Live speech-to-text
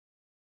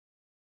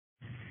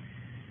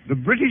The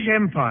British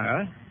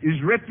Empire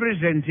is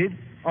represented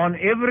on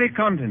every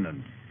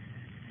continent.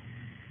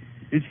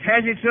 It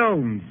has its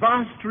own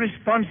vast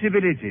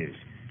responsibilities,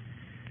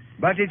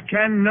 but it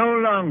can no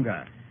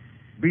longer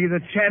be the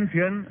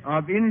champion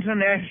of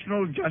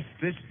international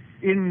justice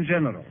in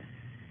general.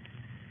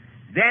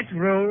 That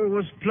role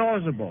was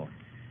plausible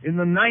in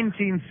the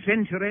 19th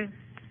century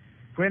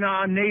when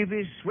our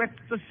Navy swept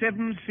the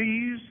seven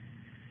seas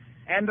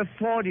and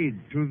afforded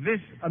to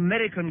this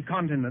American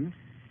continent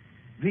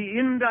the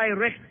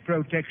indirect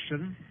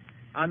protection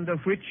under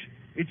which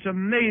its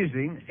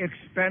amazing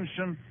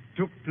expansion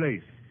took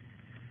place.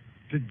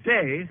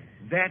 Today,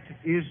 that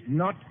is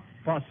not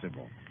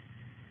possible.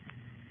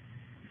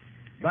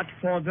 But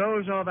for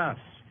those of us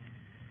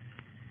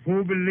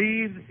who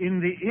believe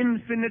in the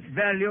infinite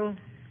value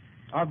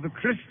of the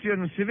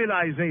Christian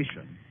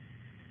civilization,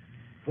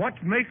 what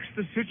makes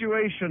the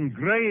situation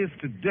grave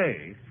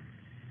today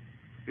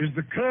is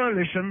the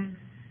coalition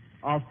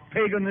of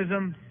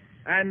paganism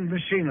and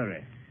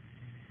machinery.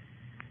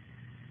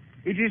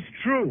 It is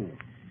true,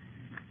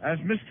 as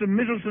Mr.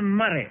 Middleton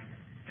Murray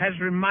has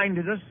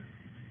reminded us,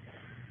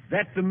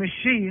 that the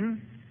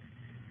machine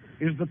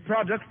is the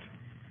product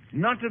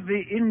not of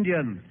the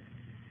Indian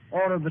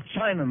or of the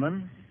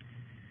Chinaman,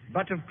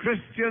 but of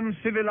Christian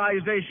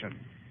civilization.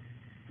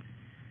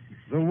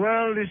 The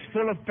world is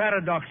full of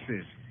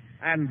paradoxes,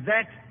 and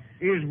that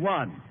is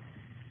one.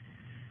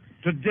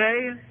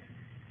 Today,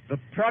 the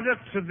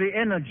products of the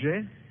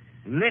energy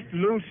let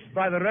loose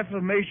by the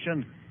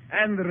Reformation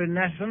and the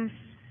Renaissance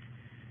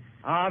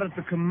are at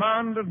the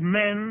command of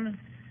men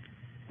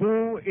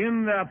who,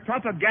 in their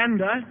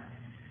propaganda,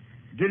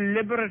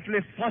 deliberately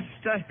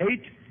foster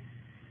hate,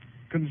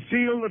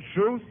 conceal the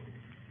truth,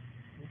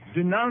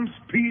 denounce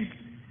peace,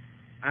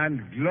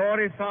 and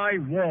glorify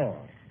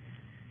war.